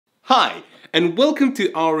Hi, and welcome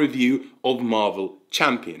to our review of Marvel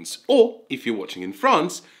Champions. Or, if you're watching in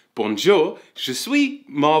France, bonjour, je suis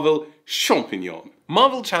Marvel Champignon.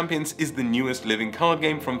 Marvel Champions is the newest living card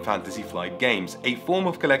game from Fantasy Flight Games, a form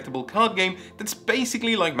of collectible card game that's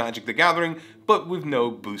basically like Magic the Gathering, but with no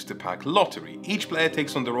booster pack lottery. Each player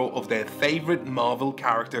takes on the role of their favorite Marvel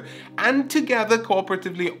character and together,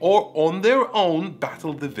 cooperatively or on their own,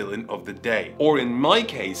 battle the villain of the day. Or in my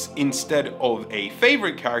case, instead of a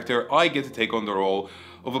favorite character, I get to take on the role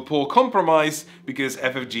of a poor compromise because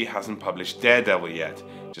FFG hasn't published Daredevil yet.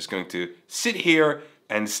 Just going to sit here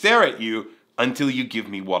and stare at you until you give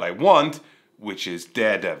me what I want, which is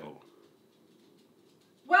Daredevil.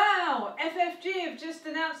 Wow! FFG have just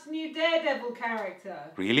announced a new Daredevil character.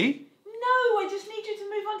 Really? No, I just need you to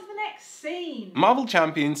move on to the next scene. Marvel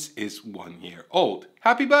Champions is 1 year old.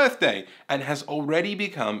 Happy birthday! And has already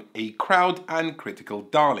become a crowd and critical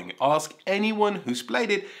darling. Ask anyone who's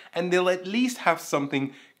played it and they'll at least have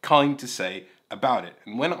something kind to say about it.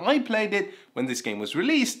 And when I played it, when this game was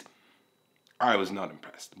released, I was not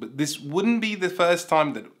impressed. But this wouldn't be the first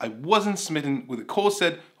time that I wasn't smitten with a core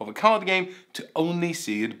set of a card game to only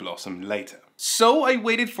see it blossom later. So I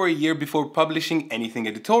waited for a year before publishing anything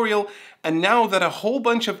editorial, and now that a whole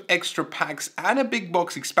bunch of extra packs and a big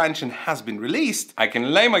box expansion has been released, I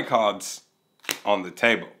can lay my cards on the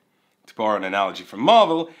table. To borrow an analogy from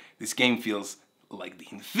Marvel, this game feels like the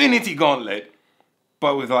Infinity Gauntlet,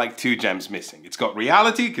 but with like 2 gems missing. It's got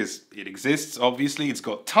reality, because it exists, obviously. It's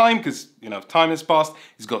got time, because, time has passed.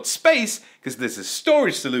 It's got space, because there's a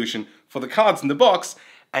storage solution for the cards in the box.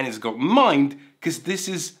 And it's got mind, because this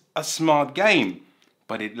is a smart game.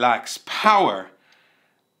 But it lacks power,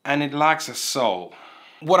 and it lacks a soul.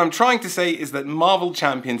 What I'm trying to say is that Marvel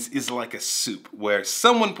Champions is like a soup, where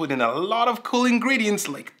someone put in a lot of cool ingredients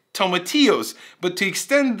like tomatillos, but to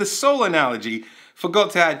extend the soul analogy, forgot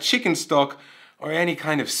to add chicken stock or any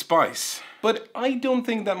kind of spice. But I don't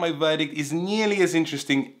think that my verdict is nearly as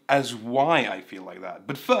interesting as why I feel like that.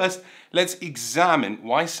 But first, let's examine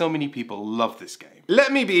why so many people love this game.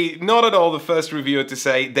 Let me be not at all the first reviewer to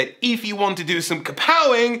say that if you want to do some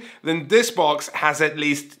kapowing, then this box has at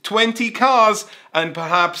least 20 cars and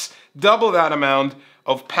perhaps double that amount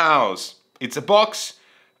of pows. It's a box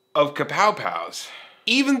of kapow pows.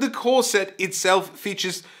 Even the core set itself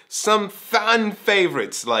features some fan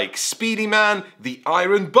favorites like Speedy Man, the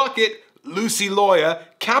Iron Bucket, Lucy Lawyer,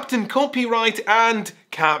 Captain Copyright, and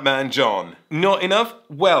Catman John. Not enough?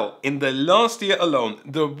 Well, in the last year alone,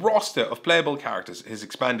 the roster of playable characters has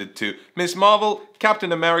expanded to Miss Marvel,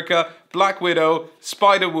 Captain America, Black Widow,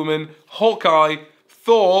 Spider-Woman, Hawkeye,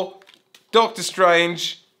 Thor, Doctor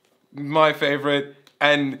Strange, my favorite,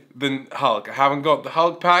 and then Hulk. I haven't got the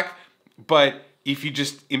Hulk pack, but if you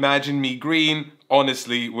just imagine me green,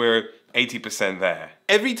 honestly, we're 80% there.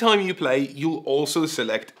 Every time you play, you'll also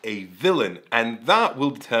select a villain, and that will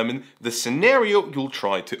determine the scenario you'll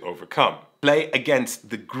try to overcome. Play against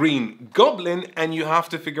the Green Goblin, and you have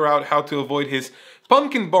to figure out how to avoid his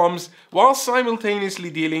pumpkin bombs while simultaneously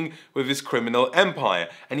dealing with his criminal empire.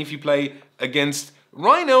 And if you play against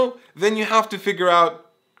Rhino, then you have to figure out,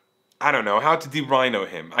 I don't know, how to de-Rhino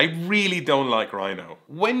him. I really don't like Rhino.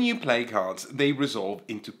 When you play cards, they resolve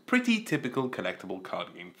into pretty typical collectible card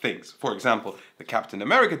game things. For example, the Captain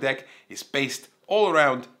America deck is based all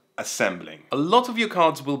around assembling. A lot of your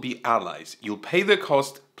cards will be allies. You'll pay their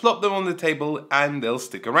cost, plop them on the table, and they'll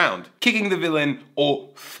stick around, kicking the villain or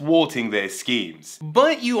thwarting their schemes.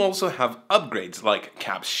 But you also have upgrades like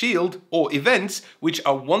Cap's Shield or events, which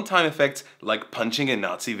are one-time effects like punching a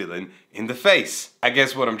Nazi villain in the face. I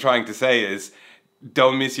guess what I'm trying to say is,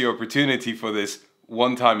 don't miss your opportunity for this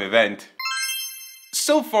one-time event.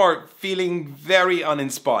 So far, feeling very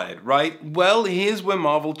uninspired, right? Well, here's where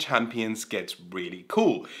Marvel Champions gets really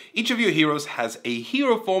cool. Each of your heroes has a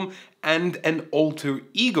hero form and an alter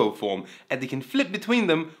ego form, and they can flip between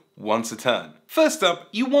them once a turn. First up,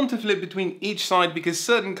 you want to flip between each side because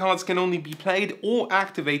certain cards can only be played or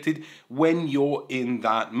activated when you're in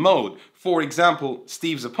that mode. For example,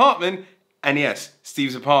 Steve's Apartment, and yes,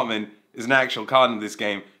 Steve's Apartment is an actual card in this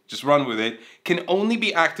game, just run with it, can only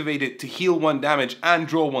be activated to heal 1 damage and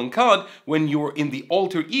draw 1 card when you're in the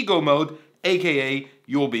alter ego mode, aka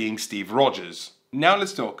you're being Steve Rogers. Now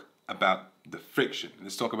let's talk about the friction.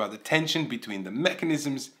 Let's talk about the tension between the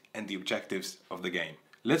mechanisms and the objectives of the game.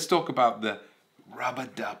 Let's talk about the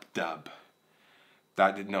rub-a-dub-dub.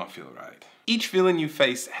 That did not feel right. Each villain you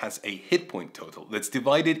face has a hit point total that's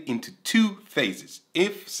divided into 2 phases.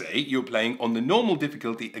 If, say, you're playing on the normal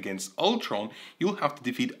difficulty against Ultron, you'll have to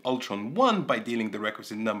defeat Ultron 1 by dealing the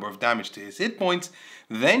requisite number of damage to his hit points.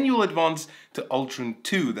 Then you'll advance to Ultron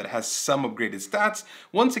 2 that has some upgraded stats,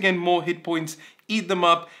 once again more hit points, eat them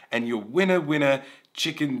up, and you're winner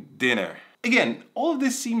chicken dinner. Again, all of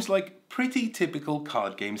this seems like pretty typical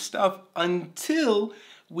card game stuff until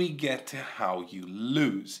we get to how you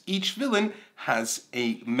lose. Each villain has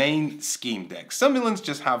a main scheme deck. Some villains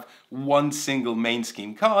just have one single main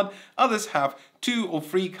scheme card, others have 2 or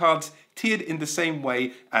 3 cards tiered in the same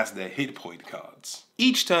way as their hit point cards.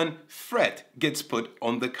 Each turn, threat gets put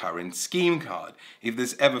on the current scheme card. If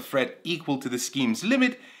there's ever threat equal to the scheme's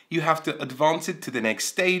limit, you have to advance it to the next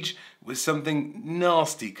stage where something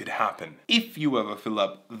nasty could happen. If you ever fill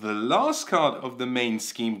up the last card of the main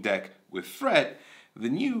scheme deck with threat,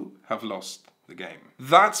 then you have lost the game.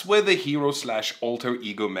 That's where the hero/alter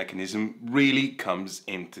ego mechanism really comes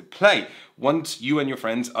into play. Once you and your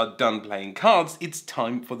friends are done playing cards, it's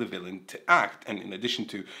time for the villain to act. And in addition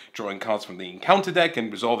to drawing cards from the encounter deck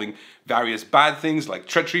and resolving various bad things like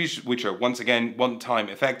treacheries, which are once again one-time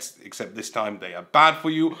effects, except this time they are bad for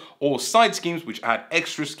you, or side schemes, which add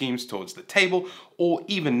extra schemes towards the table, or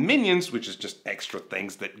even minions, which is just extra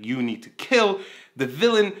things that you need to kill, the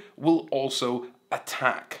villain will also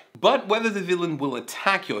attack. But whether the villain will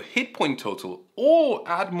attack your hit point total or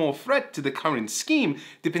add more threat to the current scheme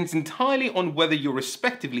depends entirely on whether you're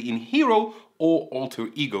respectively in hero or alter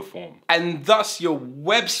ego form. And thus you're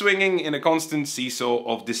web swinging in a constant seesaw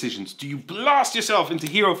of decisions. Do you blast yourself into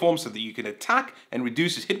hero form so that you can attack and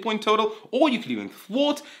reduce his hit point total, or you can even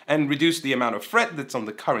thwart and reduce the amount of threat that's on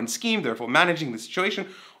the current scheme, therefore managing the situation,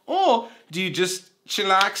 or do you just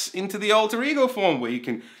chillax into the alter ego form where you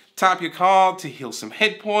can tap your card to heal some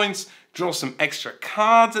hit points, draw some extra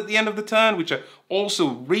cards at the end of the turn, which are also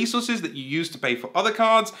resources that you use to pay for other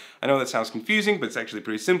cards. I know that sounds confusing, but it's actually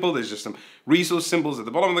pretty simple. There's just some resource symbols at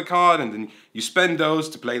the bottom of the card, and then you spend those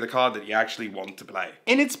to play the card that you actually want to play.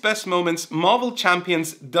 In its best moments, Marvel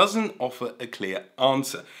Champions doesn't offer a clear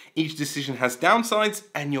answer. Each decision has downsides,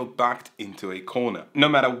 and you're backed into a corner. No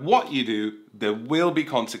matter what you do, there will be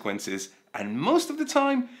consequences, and most of the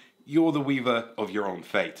time, you're the weaver of your own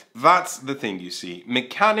fate. That's the thing, you see.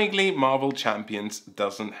 Mechanically, Marvel Champions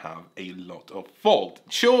doesn't have a lot of fault.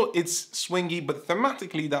 Sure, it's swingy, but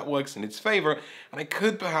thematically that works in its favor, and I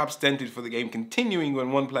could perhaps dent it for the game continuing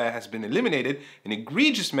when one player has been eliminated, an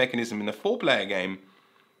egregious mechanism in a 4-player game.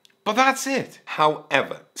 But that's it.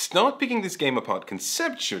 However, start picking this game apart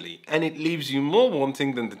conceptually and it leaves you more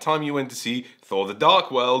wanting than the time you went to see Thor: The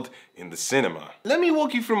Dark World in the cinema. Let me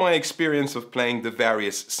walk you through my experience of playing the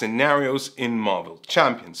various scenarios in Marvel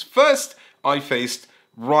Champions. First, I faced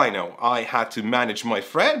Rhino. I had to manage my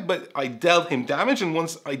threat, but I dealt him damage, and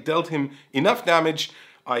once I dealt him enough damage,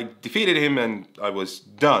 I defeated him and I was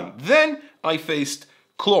done. Then I faced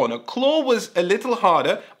Claw. Now, Claw was a little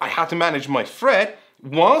harder. I had to manage my threat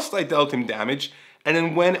whilst I dealt him damage, and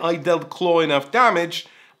then when I dealt Claw enough damage,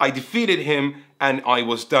 I defeated him and I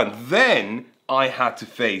was done. Then I had to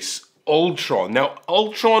face Ultron. Now,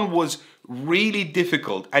 Ultron was really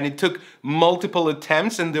difficult and it took multiple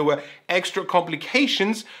attempts and there were extra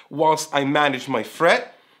complications whilst I managed my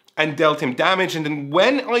threat and dealt him damage, and then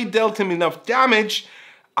when I dealt him enough damage,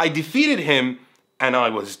 I defeated him and I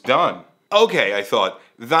was done. Okay, I thought,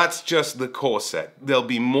 that's just the core set. There'll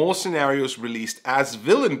be more scenarios released as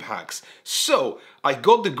villain packs. So I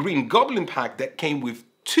got the Green Goblin pack that came with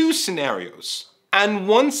 2 scenarios. And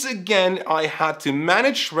once again, I had to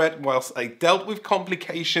manage threat whilst I dealt with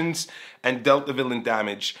complications and dealt the villain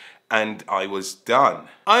damage, and I was done.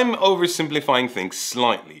 I'm oversimplifying things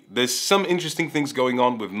slightly. There's some interesting things going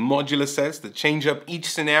on with modular sets that change up each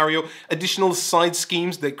scenario, additional side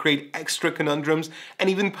schemes that create extra conundrums, and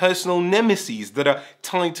even personal nemesis that are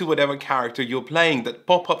tied to whatever character you're playing that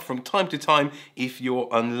pop up from time to time if you're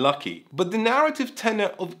unlucky. But the narrative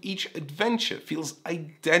tenor of each adventure feels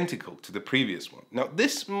identical to the previous one. Now,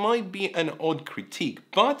 this might be an odd critique,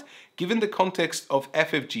 but given the context of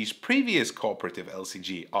FFG's previous cooperative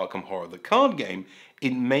LCG, Arkham Horror the card game,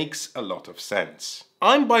 it makes a lot of sense.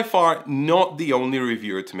 I'm by far not the only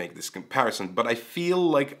reviewer to make this comparison, but I feel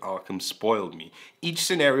like Arkham spoiled me. Each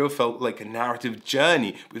scenario felt like a narrative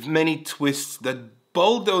journey with many twists that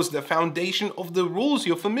bulldoze the foundation of the rules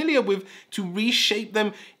you're familiar with to reshape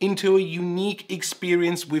them into a unique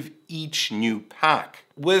experience with each new pack.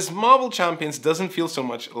 Whereas Marvel Champions doesn't feel so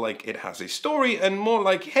much like it has a story and more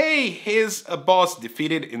like, hey, here's a boss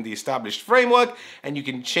defeated in the established framework and you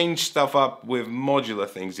can change stuff up with modular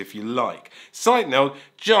things if you like. Side note,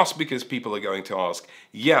 just because people are going to ask,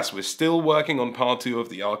 yes, we're still working on part 2 of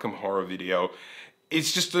the Arkham Horror video.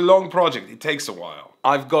 It's just a long project, it takes a while.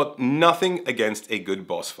 I've got nothing against a good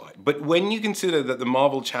boss fight, but when you consider that the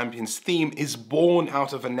Marvel Champions theme is born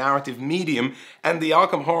out of a narrative medium and the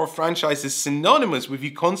Arkham Horror franchise is synonymous with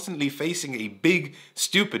you constantly facing a big,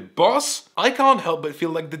 stupid boss, I can't help but feel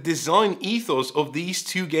like the design ethos of these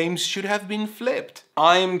two games should have been flipped.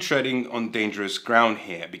 I'm treading on dangerous ground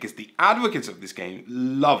here because the advocates of this game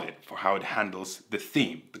love it for how it handles the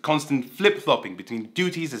theme. The constant flip-flopping between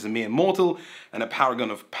duties as a mere mortal and a paragon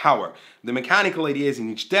of power. The mechanical ideas in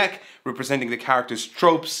each deck representing the character's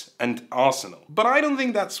tropes and arsenal. But I don't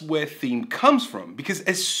think that's where theme comes from, because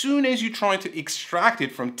as soon as you try to extract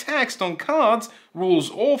it from text on cards, rules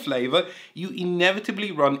or flavor, you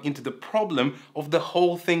inevitably run into the problem of the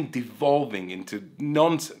whole thing devolving into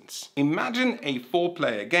nonsense. Imagine a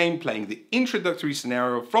 4-player game playing the introductory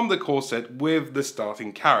scenario from the core set with the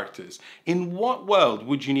starting characters. In what world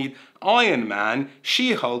would you need Iron Man,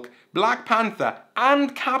 She-Hulk, Black Panther,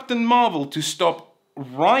 and Captain Marvel to stop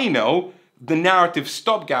Rhino, the narrative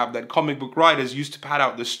stopgap that comic book writers use to pad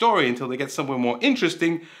out the story until they get somewhere more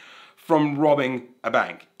interesting, from robbing a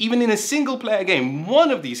bank? Even in a single player game, one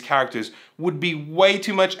of these characters would be way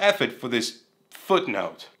too much effort for this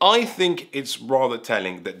footnote. I think it's rather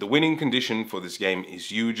telling that the winning condition for this game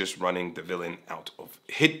is you just running the villain out of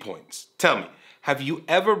hit points. Tell me, have you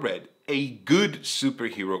ever read a good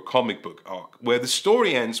superhero comic book arc where the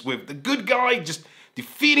story ends with the good guy just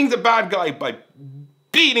defeating the bad guy by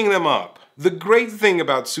beating them up? The great thing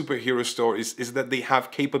about superhero stories is that they have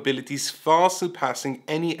capabilities far surpassing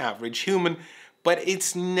any average human, but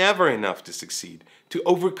it's never enough to succeed. To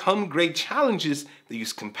overcome great challenges, they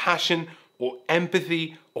use compassion or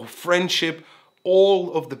empathy or friendship,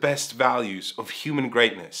 all of the best values of human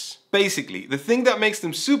greatness. Basically, the thing that makes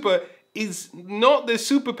them super is not their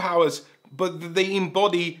superpowers, but that they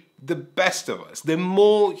embody the best of us. They're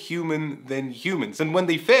more human than humans. And when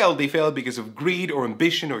they fail because of greed or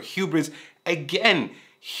ambition or hubris. Again,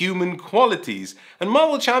 human qualities. And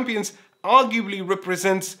Marvel Champions arguably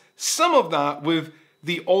represents some of that with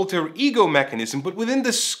the alter ego mechanism, but within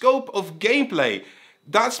the scope of gameplay.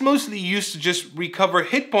 That's mostly used to just recover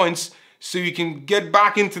hit points so you can get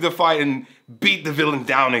back into the fight and beat the villain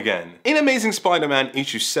down again. In Amazing Spider-Man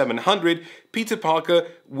issue 700, Peter Parker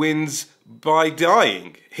wins by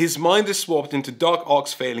dying. His mind is swapped into Doc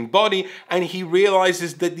Ock's failing body, and he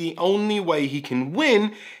realizes that the only way he can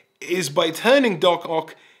win is by turning Doc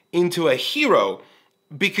Ock into a hero,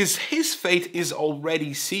 because his fate is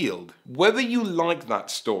already sealed. Whether you like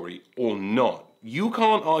that story or not, you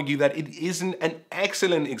can't argue that it isn't an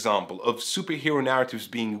excellent example of superhero narratives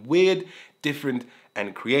being weird, different,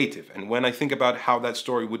 and creative. And when I think about how that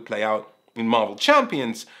story would play out in Marvel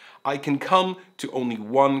Champions, I can come to only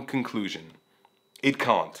one conclusion. It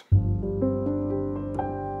can't.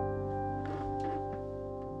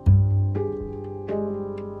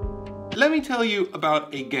 Let me tell you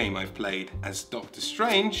about a game I've played as Doctor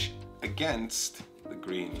Strange against the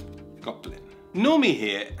Green Goblin. Normie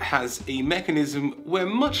here has a mechanism where,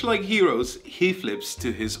 much like heroes, he flips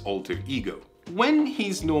to his alter ego. When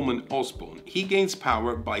he's Norman Osborn, he gains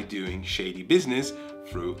power by doing shady business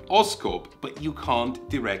through Oscorp, but you can't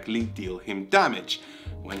directly deal him damage.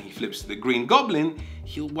 When he flips to the Green Goblin,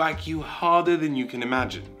 he'll whack you harder than you can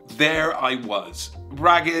imagine. There I was,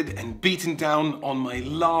 ragged and beaten down on my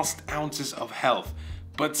last ounces of health,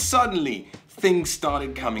 but suddenly things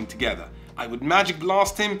started coming together. I would Magic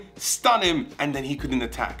Blast him, stun him, and then he couldn't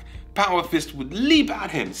attack. Power Fist would leap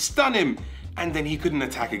at him, stun him, and then he couldn't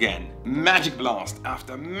attack again. Magic Blast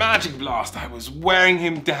after Magic Blast, I was wearing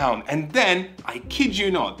him down. And then, I kid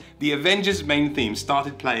you not, the Avengers main theme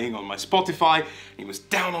started playing on my Spotify. He was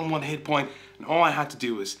down on 1 hit point, and all I had to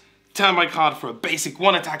do was turn my card for a basic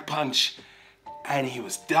 1-attack punch, and he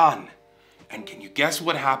was done. And can you guess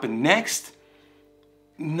what happened next?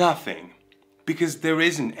 Nothing. Because there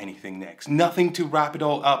isn't anything next. Nothing to wrap it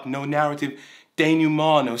all up. No narrative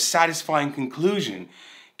denouement, no satisfying conclusion.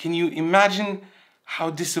 Can you imagine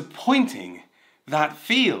how disappointing that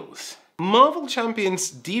feels? Marvel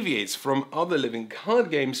Champions deviates from other living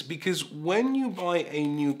card games because when you buy a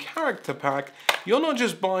new character pack, you're not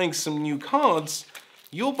just buying some new cards,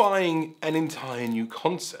 you're buying an entire new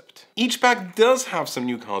concept. Each pack does have some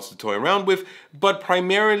new cards to toy around with, but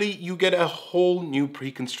primarily you get a whole new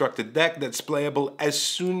pre-constructed deck that's playable as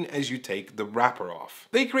soon as you take the wrapper off.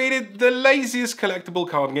 They created the laziest collectible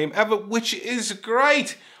card game ever, which is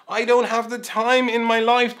great! I don't have the time in my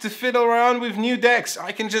life to fiddle around with new decks.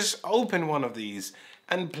 I can just open one of these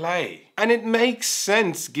and play. And it makes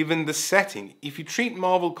sense given the setting. If you treat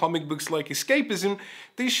Marvel comic books like escapism,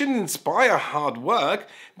 they shouldn't inspire hard work.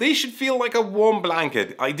 They should feel like a warm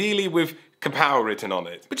blanket, ideally with Kapow written on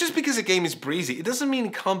it. But just because a game is breezy, it doesn't mean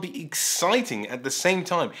it can't be exciting at the same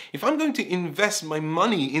time. If I'm going to invest my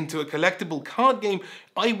money into a collectible card game,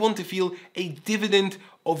 I want to feel a dividend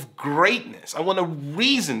of greatness. I want a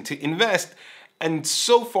reason to invest. And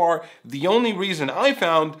so far, the only reason I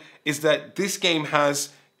found is that this game has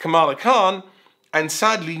Kamala Khan, and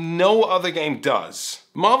sadly no other game does.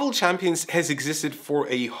 Marvel Champions has existed for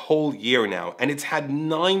a whole year now, and it's had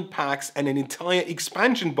 9 packs and an entire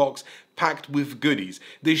expansion box packed with goodies.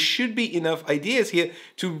 There should be enough ideas here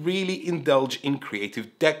to really indulge in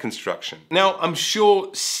creative deck construction. Now, I'm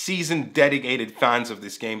sure seasoned, dedicated fans of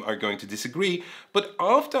this game are going to disagree, but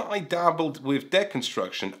after I dabbled with deck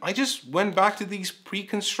construction, I just went back to these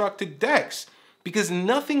pre-constructed decks, because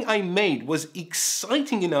nothing I made was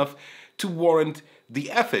exciting enough to warrant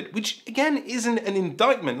the effort, which again isn't an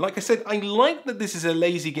indictment. Like I said, I like that this is a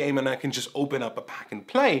lazy game and I can just open up a pack and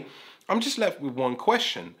play. I'm just left with one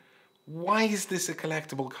question. Why is this a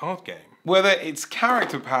collectible card game? Whether it's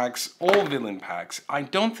character packs or villain packs, I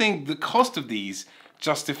don't think the cost of these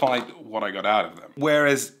justified what I got out of them.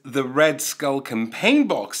 Whereas the Red Skull campaign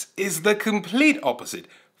box is the complete opposite.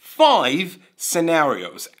 5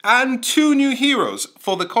 scenarios and 2 new heroes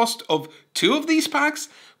for the cost of 2 of these packs,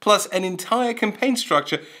 plus an entire campaign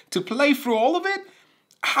structure to play through all of it?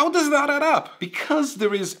 How does that add up? Because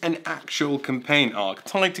there is an actual campaign arc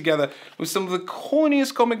tied together with some of the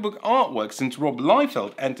corniest comic book artwork since Rob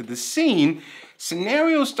Liefeld entered the scene,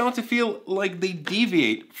 scenarios start to feel like they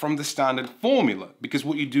deviate from the standard formula, because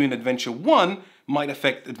what you do in Adventure 1 might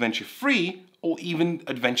affect Adventure 3 or even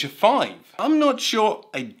Adventure 5. I'm not sure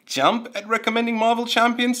I jump at recommending Marvel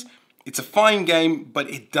Champions. It's a fine game, but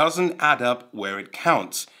it doesn't add up where it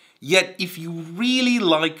counts. Yet if you really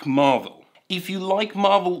like Marvel, if you like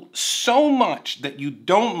Marvel so much that you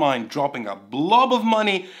don't mind dropping a blob of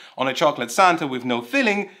money on a chocolate Santa with no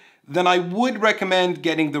filling, then I would recommend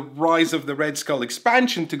getting the Rise of the Red Skull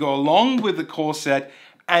expansion to go along with the core set,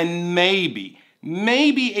 and maybe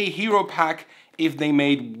a hero pack if they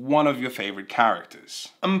made one of your favorite characters.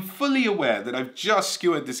 I'm fully aware that I've just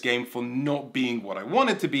skewered this game for not being what I want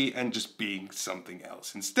it to be and just being something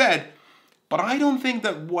else instead, but I don't think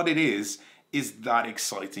that what it is that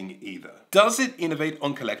exciting either. Does it innovate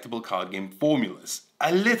on collectible card game formulas?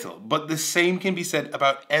 A little, but the same can be said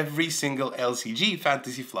about every single LCG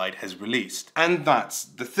Fantasy Flight has released. And that's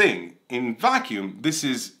the thing. In vacuum, this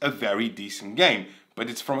is a very decent game, but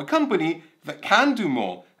it's from a company that can do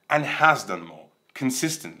more and has done more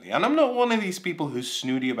consistently. And I'm not one of these people who's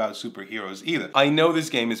snooty about superheroes either. I know this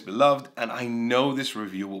game is beloved, and I know this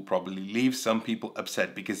review will probably leave some people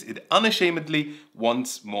upset because it unashamedly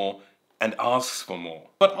wants more and asks for more.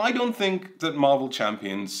 But I don't think that Marvel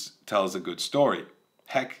Champions tells a good story.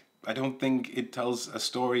 Heck, I don't think it tells a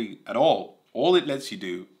story at all. All it lets you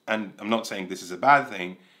do, and I'm not saying this is a bad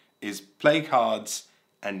thing, is play cards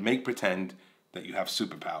and make pretend that you have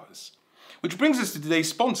superpowers. Which brings us to today's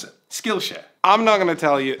sponsor, Skillshare. I'm not going to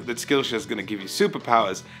tell you that Skillshare is going to give you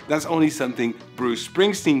superpowers. That's only something Bruce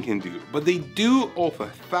Springsteen can do. But they do offer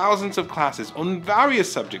thousands of classes on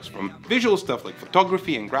various subjects, from visual stuff like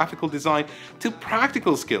photography and graphical design to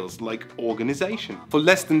practical skills like organization. For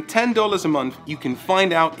less than $10 a month, you can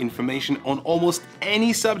find out information on almost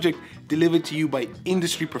any subject delivered to you by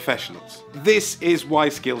industry professionals. This is why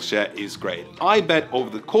Skillshare is great. I bet over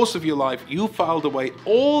the course of your life, you filed away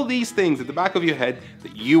all these things at the back of your head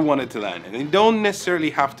that you wanted to learn. And they don't necessarily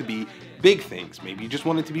have to be big things. Maybe you just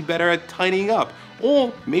wanted to be better at tidying up,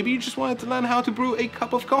 or maybe you just wanted to learn how to brew a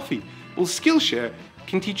cup of coffee. Well, Skillshare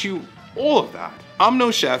can teach you all of that. I'm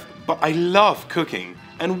no chef, but I love cooking.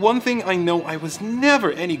 And one thing I know I was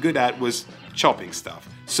never any good at was chopping stuff.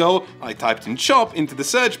 So I typed in chop into the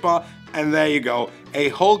search bar, and there you go, a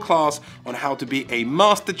whole class on how to be a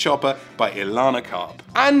master chopper by Ilana Karp.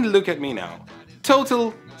 And look at me now.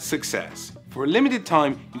 Total success. For a limited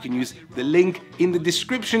time, you can use the link in the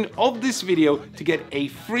description of this video to get a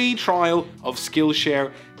free trial of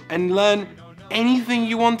Skillshare and learn anything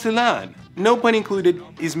you want to learn. no pun included,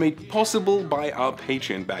 is made possible by our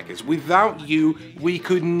Patreon backers. Without you, we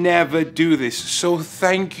could never do this, so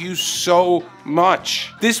thank you so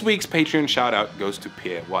much. This week's Patreon shout out goes to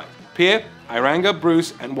Pierre White. Pierre, I rang up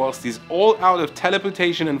Bruce, and whilst he's all out of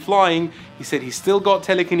teleportation and flying, he said he's still got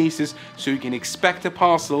telekinesis, so he can expect a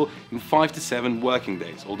parcel in 5 to 7 working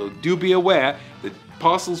days. Although do be aware that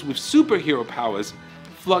parcels with superhero powers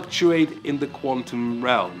fluctuate in the quantum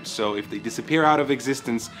realm, so if they disappear out of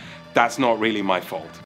existence, that's not really my fault.